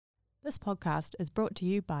This podcast is brought to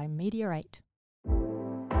you by Media 8.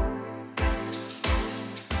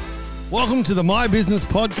 Welcome to the My Business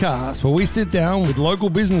Podcast, where we sit down with local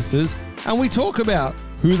businesses and we talk about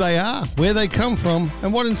who they are, where they come from,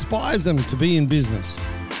 and what inspires them to be in business.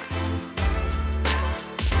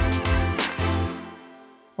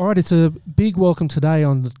 All right, it's a big welcome today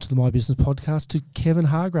to the My Business Podcast to Kevin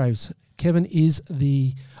Hargraves. Kevin is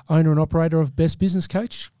the owner and operator of Best Business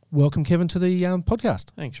Coach. Welcome, Kevin, to the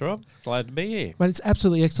podcast. Thanks, Rob. Glad to be here. Mate, it's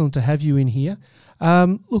absolutely excellent to have you in here.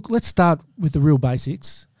 Look, let's start with the real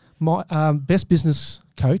basics. My Best Business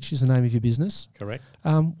Coach is the name of your business. Correct.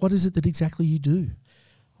 What is it that exactly you do?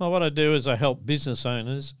 Well, what I do is I help business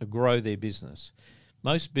owners grow their business.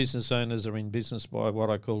 Most business owners are in business by what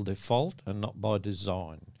I call default and not by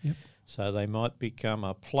design. Yep. So they might become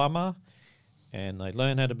a plumber and they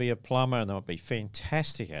learn how to be a plumber and they'll be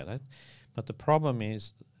fantastic at it. But the problem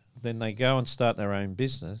is then they go and start their own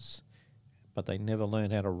business, but they never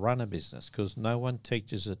learn how to run a business because no one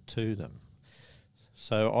teaches it to them.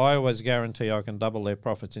 So I always guarantee I can double their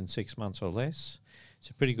profits in 6 months or less.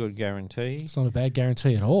 It's a pretty good guarantee. It's not a bad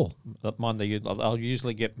guarantee at all. But I'll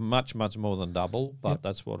usually get much more than double, but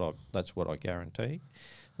Yep. that's what I guarantee.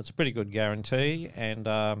 That's a pretty good guarantee,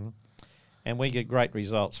 and we get great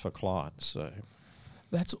results for clients. So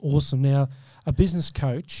That's awesome. Now, a business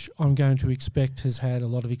coach, I'm going to expect, has had a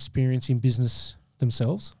lot of experience in business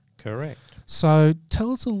themselves. correct. So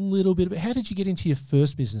tell us a little bit about how did you get into your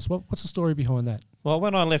first business? What's the story behind that? Well,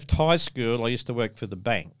 when I left high school, I used to work for the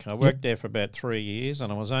bank. I worked there for about 3 years,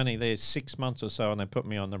 and I was only there 6 months or so, and they put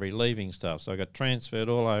me on the relieving staff. So I got transferred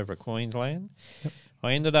all over Queensland. Yep.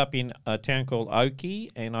 I ended up in a town called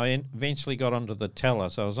Oakey, and I eventually got onto the teller.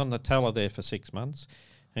 So I was on the teller there for 6 months,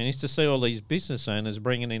 and I used to see all these business owners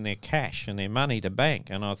bringing in their cash and their money to bank,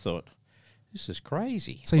 and I thought, this is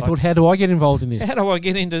crazy. So you thought, how do I get involved in this? How do I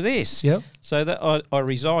get into this? Yep. So that I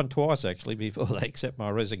resigned twice actually before they accept my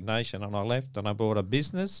resignation, and I left and I bought a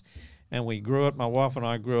business, and we grew it. My wife and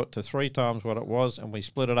I grew it to 3 times what it was, and we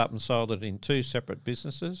split it up and sold it in 2 separate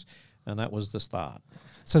businesses, and that was the start.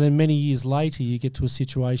 So then many years later, you get to a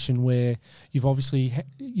situation where you've obviously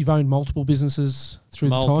you've owned multiple businesses through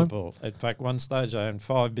the time. Multiple. In fact, one stage I owned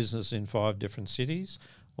 5 businesses in 5 different cities,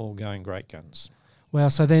 all going great guns. Wow.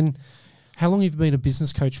 So then how long have you been a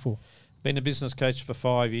business coach for? Been a business coach for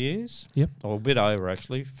 5 years. Yep. Or a bit over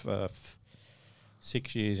actually,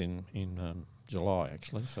 6 years in July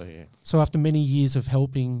actually. So yeah. So after many years of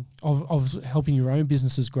helping your own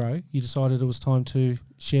businesses grow, you decided it was time to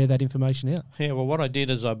share that information out. Yeah, well, what I did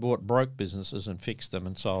is I bought broke businesses and fixed them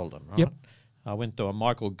and sold them, right? Yep. I went to a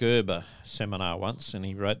Michael Gerber seminar once, and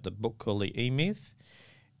he wrote the book called The E-Myth,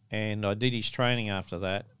 and I did his training after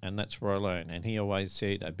that, and that's where I learned. And he always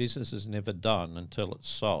said, a business is never done until it's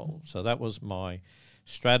sold. So that was my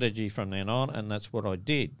strategy from then on, and that's what I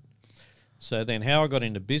did. So then how I got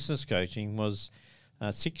into business coaching was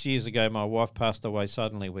 6 years ago, my wife passed away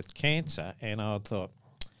suddenly with cancer, and I thought,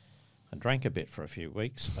 I drank a bit for a few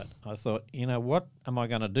weeks, but I thought, you know, what am I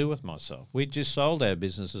going to do with myself? We just sold our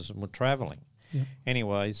businesses and were travelling. Yep.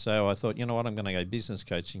 Anyway, so I thought, you know what, I'm going to go business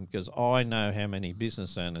coaching because I know how many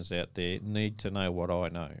business owners out there need to know what I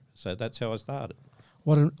know. So that's how I started.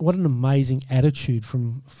 What an amazing attitude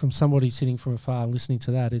from somebody sitting from afar listening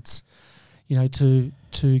to that. It's, you know,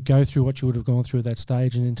 to go through what you would have gone through at that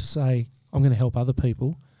stage and then to say, I'm going to help other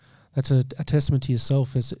people. That's a testament to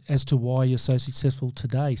yourself as to why you're so successful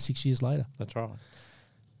today, 6 years later. That's right.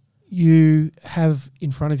 You have in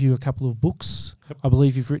front of you a couple of books. Yep. I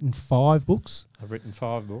believe you've written 5 books. I've written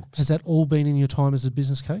 5 books. Has that all been in your time as a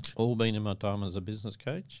business coach? All been in my time as a business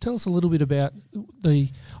coach. Tell us a little bit about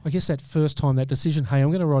that first time, that decision, hey, I'm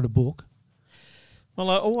going to write a book. Well,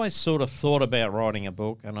 I always sort of thought about writing a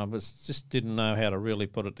book, and I just didn't know how to really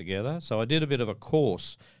put it together. So I did a bit of a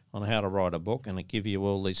course on how to write a book, and it give you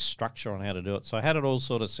all this structure on how to do it. So I had it all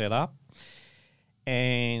sort of set up,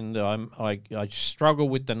 and I struggle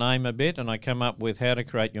with the name a bit, and I come up with how to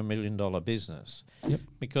create your $1 million business. Yep.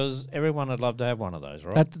 Because everyone would love to have one of those,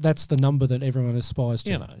 right? That's the number that everyone aspires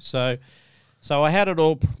to. You know, so I had it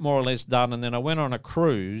all more or less done, and then I went on a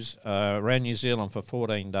cruise around New Zealand for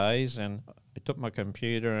 14 days, and I took my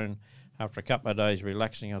computer, and after a couple of days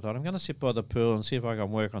relaxing, I thought, I'm going to sit by the pool and see if I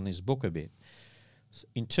can work on this book a bit.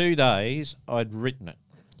 In 2 days, I'd written it.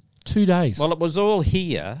 2 days? Well, it was all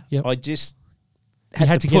here. Yep. I just You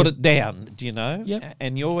had to put it down, do you know? Yep.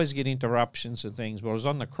 And you always get interruptions and things. Whereas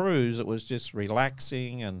on the cruise, it was just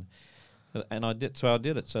relaxing, and I did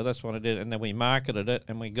it. So that's what I did. And then we marketed it,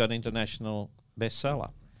 and we got international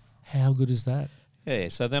bestseller. How good is that? Yeah,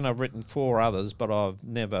 so then I've written 4 others, but I've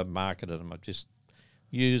never marketed them. I've just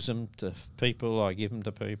use them to people. I give them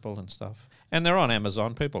to people and stuff. And they're on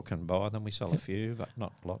Amazon. People can buy them. We sell a few, but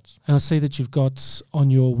not lots. And I see that you've got on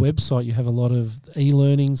your website, you have a lot of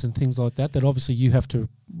e-learnings and things like that obviously you have to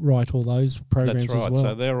write all those programs That's right. as well.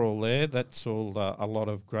 So they're all there. That's all a lot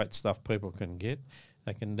of great stuff people can get.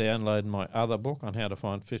 They can download my other book on how to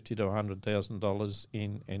find $50,000 to $100,000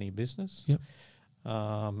 in any business. Yep.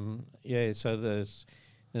 So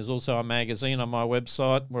there's also a magazine on my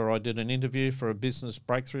website where I did an interview for a business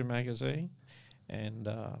breakthrough magazine. And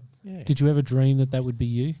Did you ever dream that would be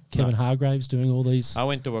you, Kevin Hargraves, doing all these? I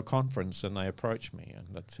went to a conference and they approached me, and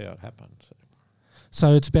that's how it happened.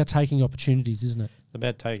 So it's about taking opportunities, isn't it? It's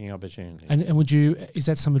about taking opportunities. And is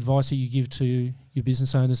that some advice that you give to your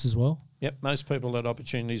business owners as well? Yep, most people at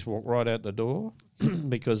opportunities walk right out the door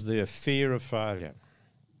because they're fear of failure.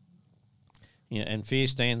 Yeah, and fear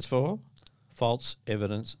stands for false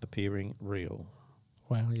evidence appearing real.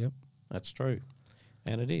 Wow, yep. That's true.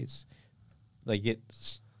 And it is.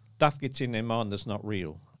 Stuff gets in their mind that's not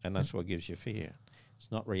real, and that's what gives you fear.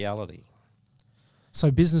 It's not reality.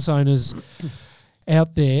 So business owners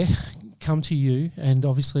out there come to you, and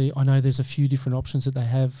obviously I know there's a few different options that they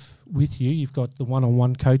have with you. You've got the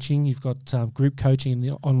one-on-one coaching, you've got group coaching and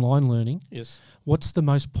the online learning. Yes. What's the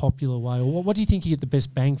most popular way, or what do you think you get the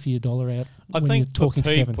best bang for your dollar out I when think you're talking for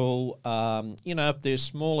to Kevin? people, if they're a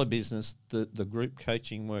smaller business, the group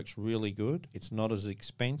coaching works really good. It's not as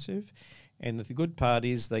expensive. And the good part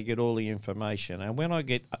is they get all the information. And when I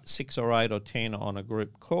get 6 or 8 or 10 on a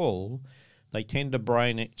group call, they tend to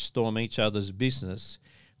brainstorm each other's business,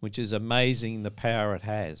 which is amazing the power it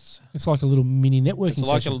has. It's like a little mini networking It's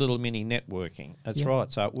like session. a little mini networking. That's right.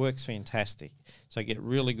 So it works fantastic. So I get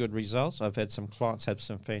really good results. I've had some clients have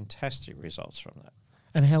some fantastic results from that.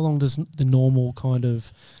 And how long does the normal kind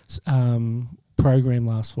of program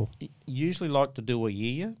last for? Usually like to do a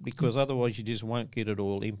year because otherwise you just won't get it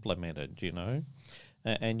all implemented,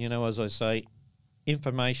 And, as I say,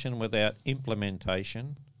 information without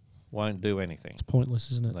implementation won't do anything. It's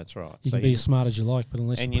pointless, isn't it? That's right. You can be as smart as you like, but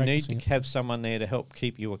unless you're practicing need to have someone there to help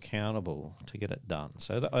keep you accountable to get it done.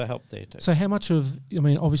 So I help there too. So how much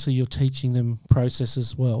obviously you're teaching them process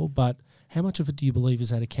as well, but how much of it do you believe is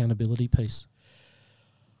that accountability piece?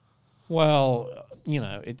 Well,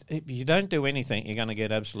 if you don't do anything, you're going to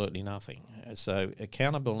get absolutely nothing. So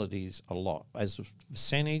accountability is a lot. As a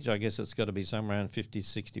percentage, I guess it's got to be somewhere around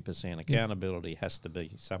 50-60%. Accountability has to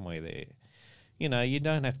be somewhere there. You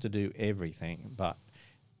don't have to do everything, but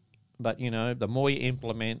the more you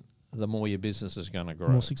implement, the more your business is going to grow.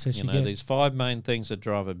 The more success you get. There's 5 main things that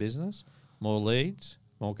drive a business: more leads,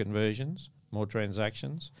 more conversions, more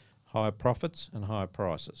transactions, higher profits, and higher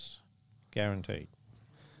prices. Guaranteed.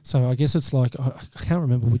 So I guess it's like, I can't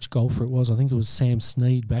remember which golfer it was. I think it was Sam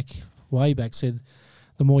Snead way back said,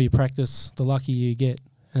 the more you practice, the luckier you get.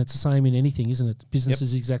 And it's the same in anything, isn't it? Business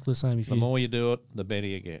is exactly the same. The more you do it, the better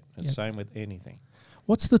you get. It's the same with anything.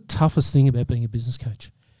 What's the toughest thing about being a business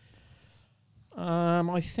coach?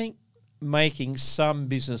 I think making some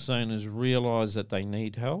business owners realise that they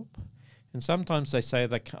need help. And sometimes they say,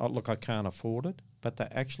 look, I can't afford it, but they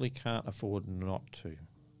actually can't afford not to.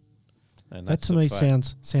 And that to me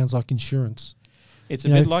sounds like insurance. It's a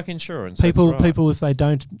bit like insurance. People, that's right. if they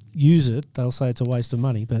don't use it, they'll say it's a waste of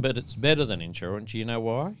money. But it's better than insurance. You know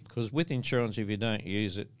why? Because with insurance, if you don't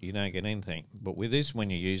use it, you don't get anything. But with this, when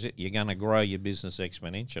you use it, you're going to grow your business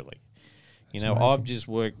exponentially. Amazing. I've just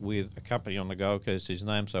worked with a company on the Gold Coast whose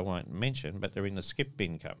names I won't mention, but they're in the skip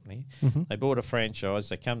bin company. Mm-hmm. They bought a franchise.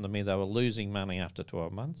 They come to me. They were losing money after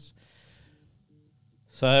 12 months.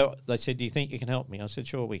 So they said, do you think you can help me? I said,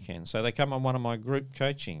 sure we can. So they come on one of my group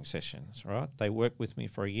coaching sessions, right? They worked with me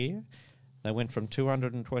for a year. They went from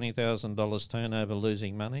 $220,000 turnover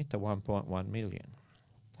losing money to $1.1 million.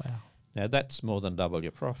 Wow. Now that's more than double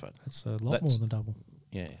your profit. That's a lot more than double.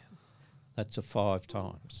 Yeah. That's a 5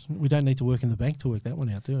 times. We don't need to work in the bank to work that one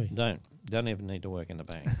out, do we? Don't even need to work in the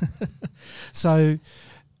bank. So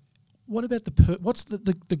what about what's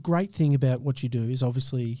the great thing about what you do is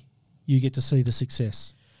obviously you get to see the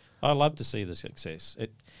success. I love to see the success.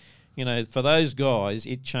 For those guys,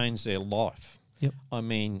 it changed their life. Yep. I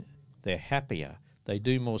mean, they're happier. They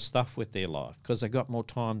do more stuff with their life because they've got more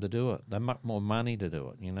time to do it. They make more money to do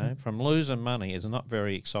it, Yep. From losing money is not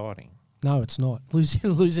very exciting. No, it's not.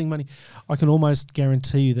 Losing money. I can almost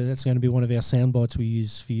guarantee you that that's going to be one of our sound bites we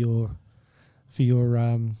use for your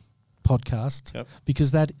podcast. Yep.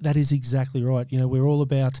 Because that is exactly right. We're all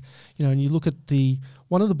about, and you look at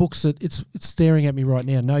one of the books that it's staring at me right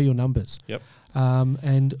now, Know Your Numbers. Yep.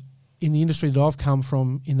 And in the industry that I've come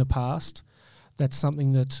from in the past, that's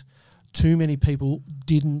something that too many people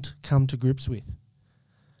didn't come to grips with.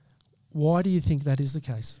 Why do you think that is the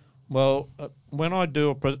case? Well, when I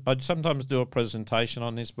do I'd sometimes do a presentation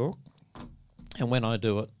on this book, and when I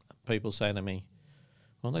do it, people say to me,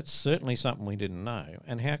 well, that's certainly something we didn't know,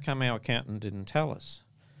 and how come our accountant didn't tell us?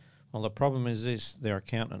 Well, the problem is this, their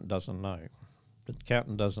accountant doesn't know. The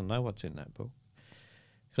accountant doesn't know what's in that book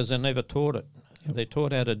because they're never taught it. Yep. They're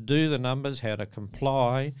taught how to do the numbers, how to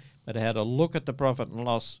comply, but how to look at the profit and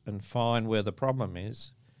loss and find where the problem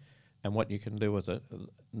is and what you can do with it.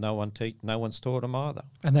 No one's taught them either.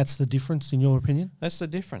 And that's the difference, in your opinion? That's the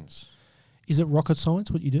difference. Is it rocket science,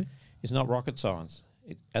 what you do? It's not rocket science.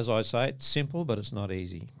 As I say, it's simple, but it's not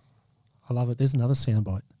easy. I love it. There's another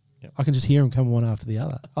soundbite. Yep. I can just hear them come one after the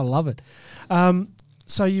other. I love it.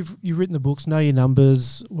 So you've written the books, Know Your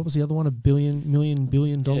Numbers. What was the other one? $1 million?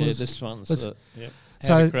 Yeah, this one's So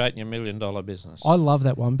how to create your $1 million business. I love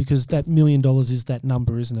that one because that $1 million is that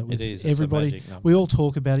number, isn't it? With it is. Everybody, it's a magic number. we all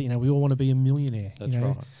talk about it. We all want to be a millionaire. That's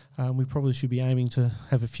right. We probably should be aiming to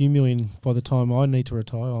have a few million by the time I need to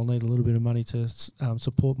retire. I'll need a little bit of money to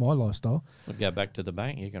support my lifestyle. We'll go back to the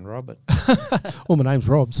bank. You can rob it. Well, my name's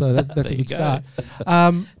Rob, so that's a good start.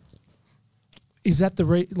 Is that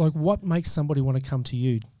what makes somebody want to come to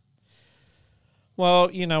you? Well,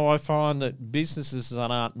 I find that businesses that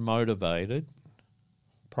aren't motivated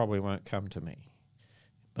probably won't come to me.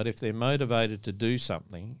 But if they're motivated to do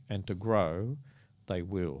something and to grow, they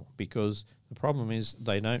will. Because the problem is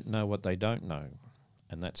they don't know what they don't know.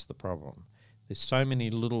 And that's the problem. There's so many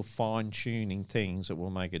little fine-tuning things that will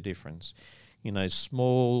make a difference.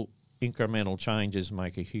 Small incremental changes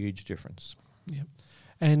make a huge difference. Yep.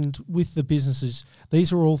 And with the businesses,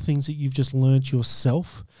 these are all things that you've just learnt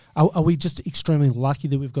yourself. Are we just extremely lucky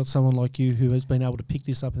that we've got someone like you who has been able to pick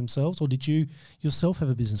this up themselves, or did you yourself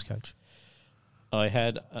have a business coach? I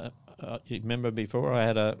had, you remember before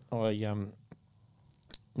after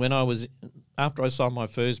I sold my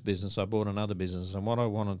first business, I bought another business, and what I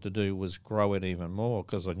wanted to do was grow it even more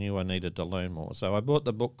because I knew I needed to learn more. So I bought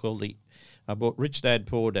the book I bought Rich Dad,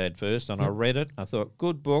 Poor Dad first, and I read it. I thought,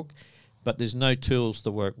 good book, but there's no tools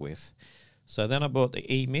to work with. So then I bought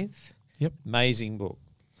the E-Myth. Yep. Amazing book.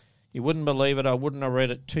 You wouldn't believe it. I wouldn't have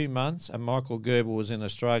read it 2 months, and Michael Gerber was in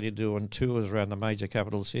Australia doing tours around the major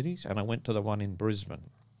capital cities, and I went to the one in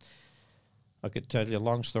Brisbane. I could tell you a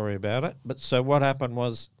long story about it. But so what happened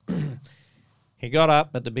was he got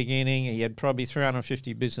up at the beginning. He had probably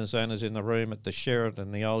 350 business owners in the room at the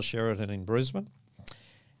Sheraton, the old Sheraton in Brisbane.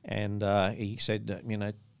 And he said,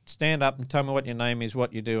 stand up and tell me what your name is,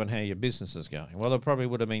 what you do, and how your business is going. Well, there probably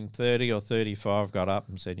would have been 30 or 35 got up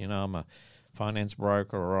and said, I'm a finance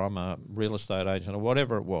broker or I'm a real estate agent or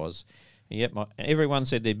whatever it was. And yet everyone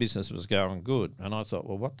said their business was going good. And I thought,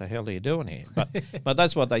 well, what the hell are you doing here? But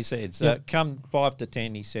that's what they said. So come 5 to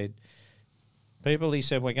 10, he said, we're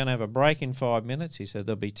going to have a break in 5 minutes. He said,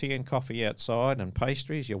 there'll be tea and coffee outside and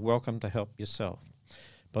pastries. You're welcome to help yourself.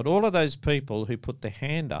 But all of those people who put their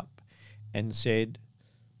hand up and said,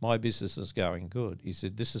 my business is going good. He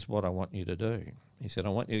said, this is what I want you to do. He said, I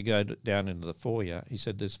want you to go down into the foyer. He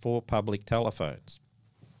said, there's 4 public telephones.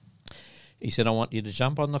 He said, I want you to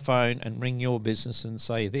jump on the phone and ring your business and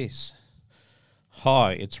say this.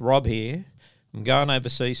 Hi, it's Rob here. I'm going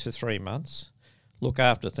overseas for 3 months. Look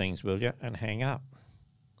after things, will you? And hang up.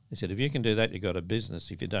 He said, if you can do that, you've got a business.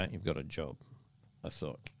 If you don't, you've got a job. I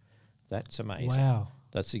thought, that's amazing. Wow.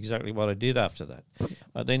 That's exactly what I did after that.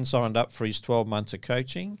 I then signed up for his 12 months of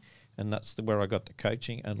coaching, and that's where I got the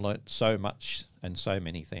coaching and learnt so much and so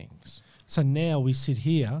many things. So now we sit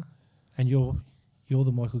here, and you're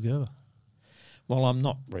the Michael Gerber. Well, I'm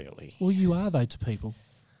not really. Well, you are though to people.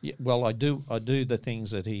 Yeah, well, I do the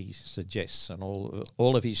things that he suggests and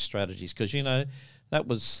all of his strategies because that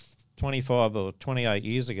was 25 or 28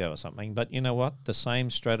 years ago or something. But you know what? The same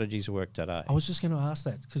strategies work today. I was just going to ask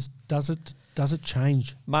that because does it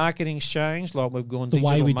change? Marketing's changed, like we've gone the digital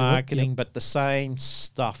way we marketing, do it, yep. But the same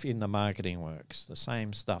stuff in the marketing works. The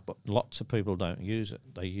same stuff, but lots of people don't use it.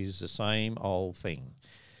 They use the same old thing,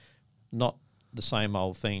 not the same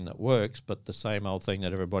old thing that works, but the same old thing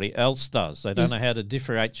that everybody else does. They don't know how to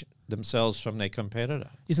differentiate themselves from their competitor.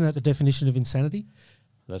 Isn't that the definition of insanity?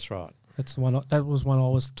 That's right. That's the one. That was one I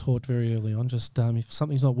was taught very early on. Just if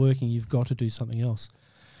something's not working, you've got to do something else.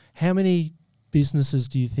 How many businesses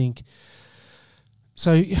do you think?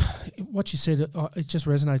 So, what you said, it just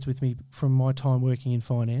resonates with me from my time working in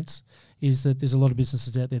finance. Is that there's a lot of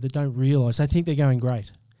businesses out there that don't realise they think they're going great.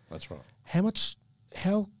 That's right. How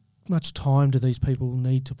much time do these people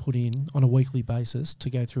need to put in on a weekly basis to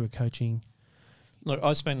go through a coaching? Look,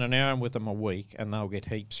 I spend an hour with them a week and they'll get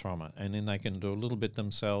heaps from it. And then they can do a little bit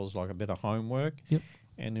themselves, like a bit of homework. Yep.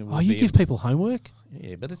 And it will you give people homework?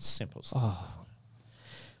 Yeah, but it's simple stuff. Oh.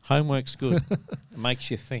 Homework's good. It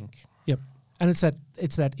makes you think. Yep. And it's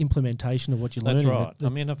that implementation of what you're That's learning. right. I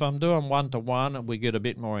mean, if I'm doing one-to-one, we get a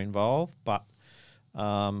bit more involved, but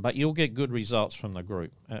you'll get good results from the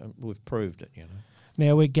group. We've proved it,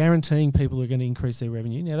 Now, we're guaranteeing people are going to increase their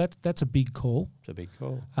revenue. Now, that's a big call. It's a big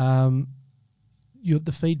call.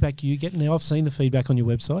 The feedback you get, now I've seen the feedback on your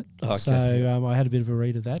website, Okay. So I had a bit of a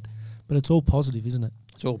read of that, but it's all positive, isn't it?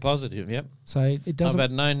 It's all positive, yep. So it doesn't.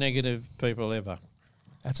 I've had no negative people ever.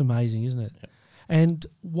 That's amazing, isn't it? Yep. And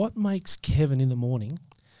what makes Kevin in the morning,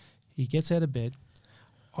 he gets out of bed.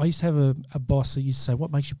 I used to have a boss that used to say,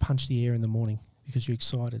 what makes you punch the air in the morning? Because you're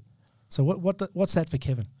excited. So what's that for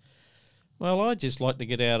Kevin? Well, I just like to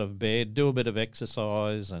get out of bed, do a bit of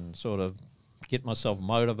exercise and sort of get myself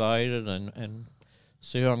motivated and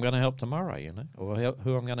see who I'm going to help tomorrow, or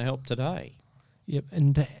who I'm going to help today. Yep.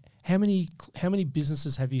 And how many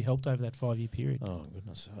businesses have you helped over that 5-year period? Oh,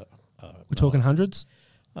 goodness. We're talking hundreds?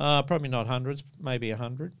 Probably not hundreds, maybe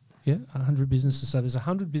 100. Yeah, 100 businesses. So there's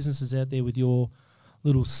 100 businesses out there with your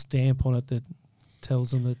little stamp on it that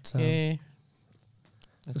tells them that... Yeah,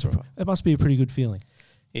 that's right. It must be a pretty good feeling.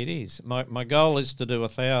 It is. My goal is to do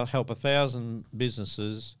help 1,000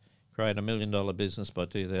 businesses create $1 million business by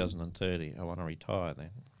 2030. I want to retire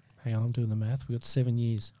then. Hang on, I'm doing the math. We've got 7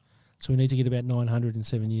 years. So we need to get about 900 in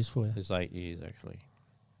 7 years for you. It's 8 years, actually.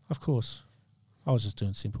 Of course. I was just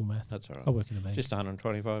doing simple math. That's all right. I work in a bank. Just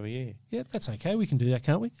 125 a year. Yeah, that's okay. We can do that,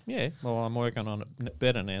 can't we? Yeah. Well, I'm working on it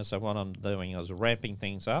better now. So what I'm doing is ramping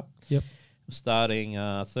things up. Yep. Starting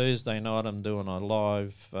Thursday night, I'm doing a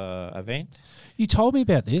live event. You told me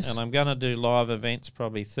about this. And I'm going to do live events,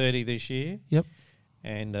 probably 30 this year. Yep.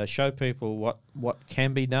 And show people what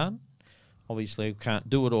can be done. Obviously, we can't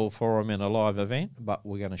do it all for them in a live event, but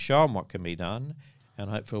we're going to show them what can be done, and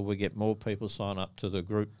hopefully we get more people sign up to the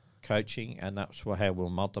group coaching, and that's how we'll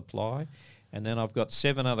multiply. And then I've got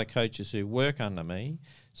 7 other coaches who work under me,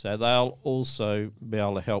 so they'll also be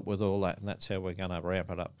able to help with all that, and that's how we're going to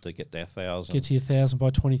ramp it up to get to 1,000. Get to 1,000 by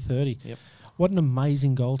 2030. Yep. What an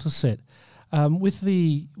amazing goal to set. With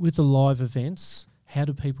the live events, how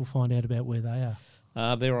do people find out about where they are?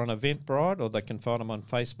 They're on Eventbrite, or they can find them on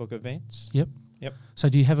Facebook events. Yep. Yep. So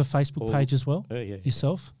do you have a Facebook page as well? Yeah.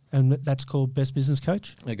 Yourself? And that's called Best Business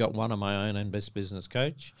Coach? I got one of my own and Best Business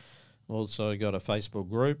Coach. Also got a Facebook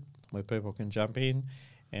group where people can jump in.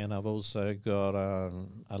 And I've also got a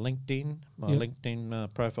LinkedIn. My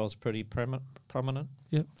LinkedIn profile's pretty prominent.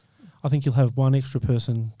 Yep. I think you'll have one extra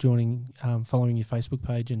person joining, following your Facebook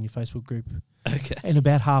page and your Facebook group. Okay. In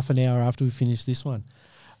about half an hour after we finish this one.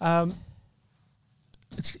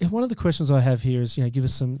 It's one of the questions I have here is, give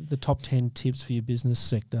us the top 10 tips for your business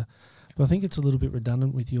sector. But I think it's a little bit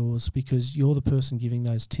redundant with yours because you're the person giving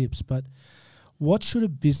those tips. But what should a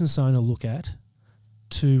business owner look at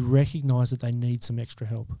to recognise that they need some extra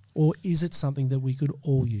help? Or is it something that we could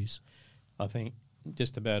all use? I think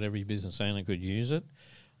just about every business owner could use it.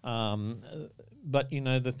 But,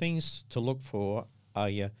 the things to look for are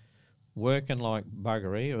you working like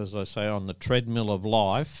buggery, or as I say, on the treadmill of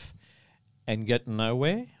life and getting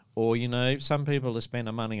nowhere? Or, some people are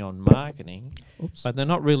spending money on marketing, but they're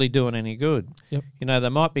not really doing any good. Yep. They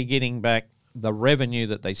might be getting back the revenue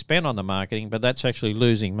that they spent on the marketing, but that's actually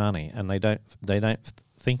losing money, and they don't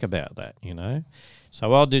think about that,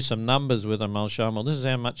 So I'll do some numbers with them. I'll show them, well, this is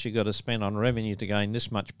how much you got to spend on revenue to gain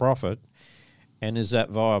this much profit, and is that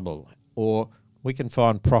viable? Or we can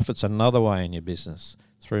find profits another way in your business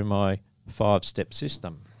through my 5-step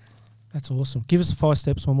system. That's awesome. Give us the 5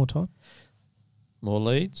 steps one more time. More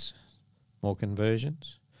leads, more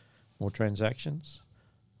conversions, more transactions,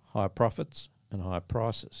 higher profits, and higher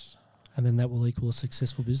prices. And then that will equal a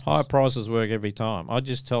successful business. Higher prices work every time. I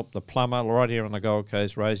just helped the plumber right here on the Gold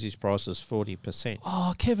Coast raise his prices 40%.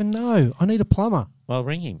 Oh, Kevin, no. I need a plumber. Well,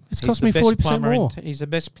 ring him. It's cost me 40% more. He's the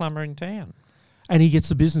best plumber in town. And he gets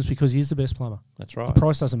the business because he is the best plumber. That's right. The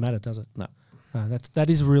price doesn't matter, does it? No. No,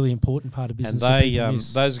 that is a really important part of business. And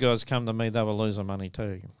those guys come to me, they were losing money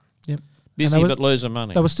too. Yep. Busy but losing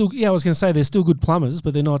money. They were still, I was going to say they're still good plumbers,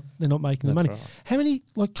 but they're not making the money. Right. How many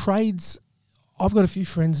trades? I've got a few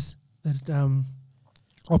friends that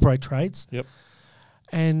operate trades. Yep.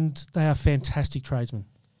 And they are fantastic tradesmen.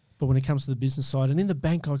 But when it comes to the business side, and in the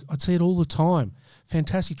bank, I'd see it all the time.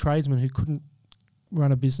 Fantastic tradesmen who couldn't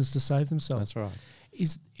run a business to save themselves. That's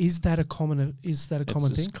right. Is that a common thing? It's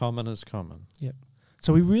as common as common. Yep.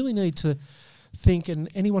 So we really need to think, and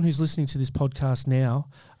anyone who's listening to this podcast now,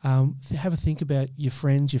 have a think about your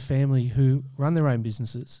friends, your family who run their own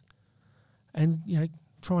businesses, and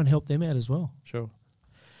try and help them out as well. Sure.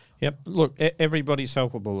 Yep. Look, everybody's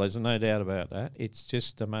helpable. There's no doubt about that. It's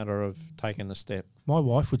just a matter of taking the step. My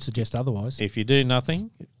wife would suggest otherwise. If you do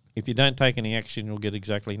nothing, if you don't take any action, you'll get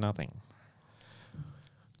exactly nothing.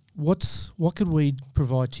 What could we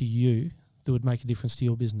provide to you that would make a difference to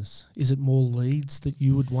your business? Is it more leads that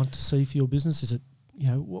you would want to see for your business? Is it,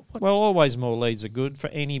 what? Well, always more leads are good for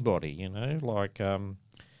anybody, like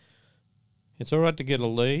it's all right to get a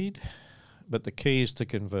lead, but the key is to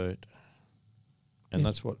convert. And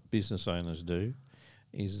that's what business owners do,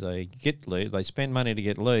 is they get leads, they spend money to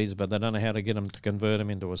get leads, but they don't know how to get them to convert them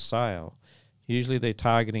into a sale. Usually they're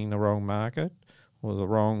targeting the wrong market or the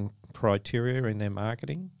wrong criteria in their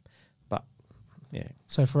marketing. But, yeah.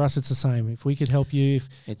 So for us, it's the same. If we could help you,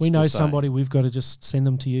 if we know somebody, we've got to just send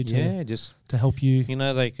them to you to help you.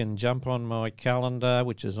 They can jump on my calendar,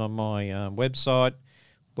 which is on my website,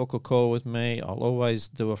 book a call with me. I'll always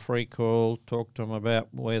do a free call, talk to them about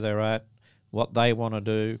where they're at, what they want to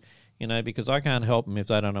do, because I can't help them if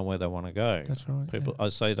they don't know where they want to go. That's right. I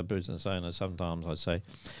say to business owners sometimes, I say,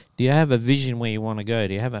 do you have a vision where you want to go?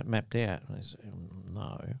 Do you have it mapped out? And they say,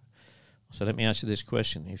 no. So let me ask you this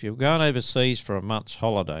question. If you're going overseas for a month's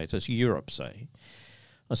holiday, to Europe, say,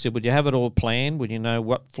 I said, would you have it all planned? Would you know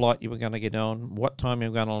what flight you were going to get on, what time you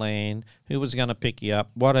were going to land, who was going to pick you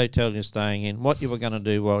up, what hotel you're staying in, what you were going to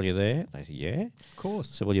do while you're there? They said, yeah. Of course.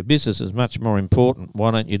 So, well, your business is much more important.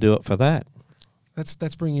 Why don't you do it for that?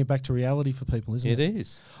 That's bringing it back to reality for people, isn't it? It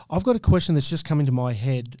is. I've got a question that's just come into my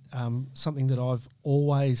head, something that I've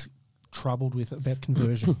always troubled with about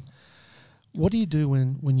conversion. What do you do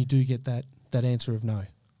when you do get that answer of no?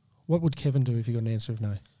 What would Kevin do if he got an answer of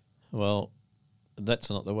no? Well,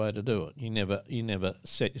 that's not the way to do it. You never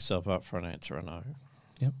set yourself up for an answer of no.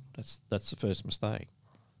 Yep. That's the first mistake.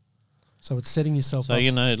 So it's setting yourself up.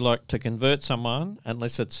 So, like to convert someone,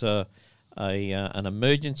 unless it's an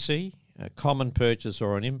emergency, a common purchase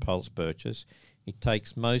or an impulse purchase, it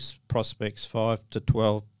takes most prospects 5 to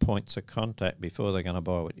 12 points of contact before they're going to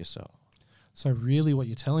buy what you sell. So really what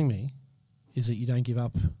you're telling me is that you don't give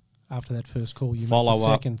up after that first call. You Follow make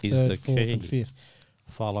the second, up is third, the fourth key. and fifth.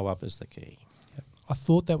 Follow up is the key. Yep. I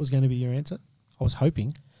thought that was going to be your answer. I was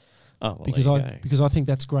hoping. Oh, well, because I think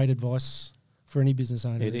that's great advice for any business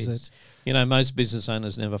owner. It is. Most business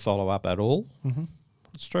owners never follow up at all. Mm-hmm.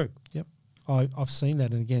 It's true. Yep. I've seen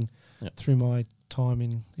that, and again, through my time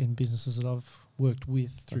in businesses that I've worked with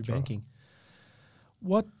through banking.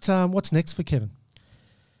 Right. What's next for Kevin?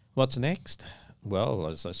 What's next? Well,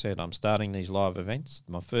 as I said, I'm starting these live events.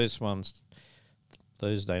 My first one's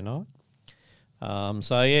Thursday night.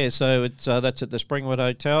 So it's that's at the Springwood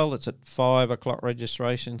Hotel. It's at 5:00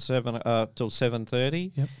 registration, 7 till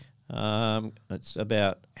 7:30. Yep. It's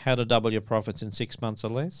about how to double your profits in 6 months or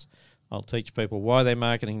less. I'll teach people why their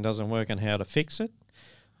marketing doesn't work and how to fix it.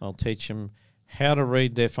 I'll teach them how to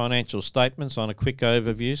read their financial statements on a quick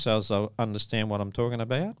overview so as they'll understand what I'm talking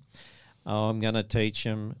about. I'm going to teach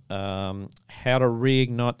them how to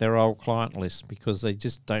reignite their old client list because they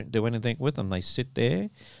just don't do anything with them. They sit there.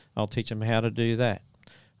 I'll teach them how to do that.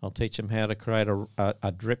 I'll teach them how to create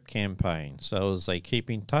a drip campaign so as they keep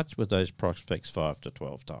in touch with those prospects 5 to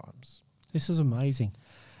 12 times. This is amazing.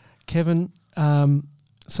 Kevin,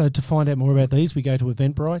 so to find out more about these, we go to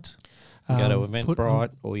Eventbrite. Go to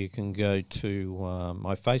Eventbrite, or you can go to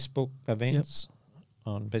my Facebook events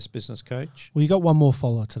on Best Business Coach. Well, you got one more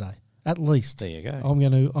follower today, at least. There you go. I'm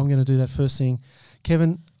going to do that first thing.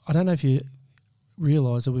 Kevin, I don't know if you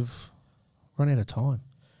realise that we've run out of time.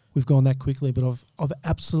 We've gone that quickly, but I've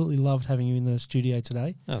absolutely loved having you in the studio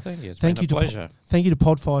today. Oh, thank you. It's been a pleasure. Thank you to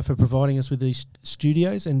Podfire for providing us with these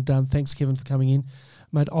studios, and thanks, Kevin, for coming in.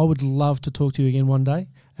 Mate, I would love to talk to you again one day,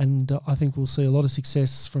 and I think we'll see a lot of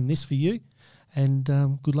success from this for you, and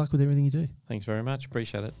good luck with everything you do. Thanks very much.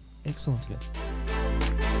 Appreciate it. Excellent.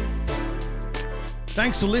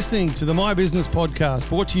 Thanks for listening to the My Business Podcast,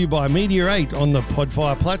 brought to you by Media 8 on the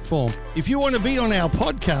Podfire platform. If you want to be on our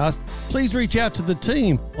podcast, please reach out to the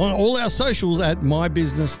team on all our socials at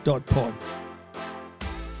mybusiness.pod.